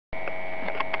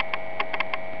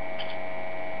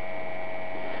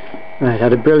I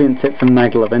had a brilliant tip from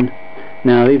Magluvin.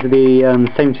 Now these are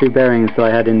the same two bearings that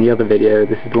I had in the other video.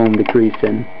 This is the one with the grease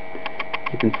in.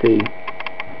 You can see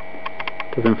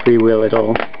it doesn't freewheel at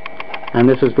all. And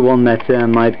this was the one that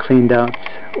I'd cleaned out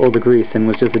all the grease and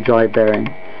was just a dry bearing.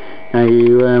 Now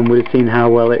you would have seen how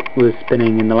well it was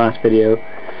spinning in the last video.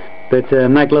 But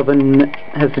Magluvin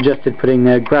has suggested putting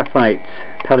graphite,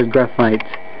 powdered graphite,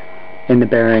 in the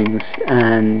bearings,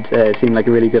 and it seemed like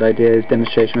a really good idea. His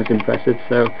demonstration was impressive,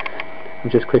 so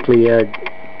I've just quickly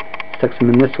stuck some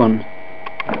in this one.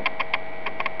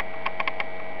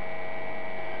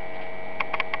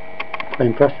 Quite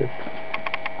impressive.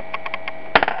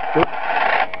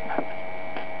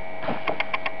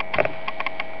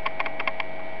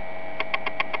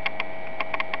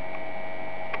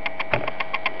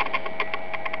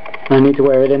 I need to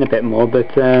wear it in a bit more, but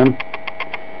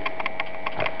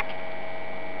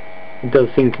it does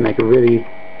seem to make a really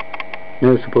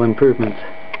noticeable improvement.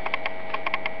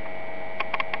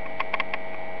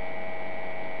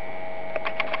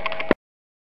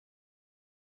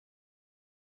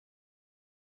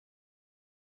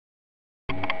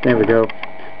 There we go.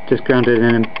 Just ground it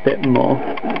in a bit more.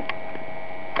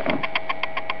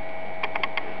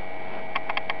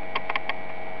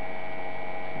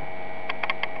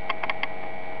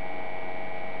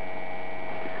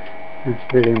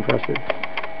 That's really impressive.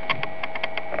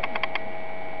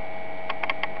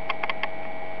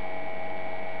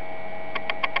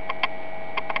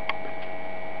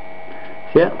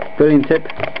 So yeah, brilliant tip.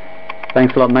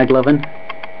 Thanks a lot, Magluvin.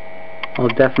 I'll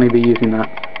definitely be using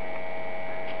that.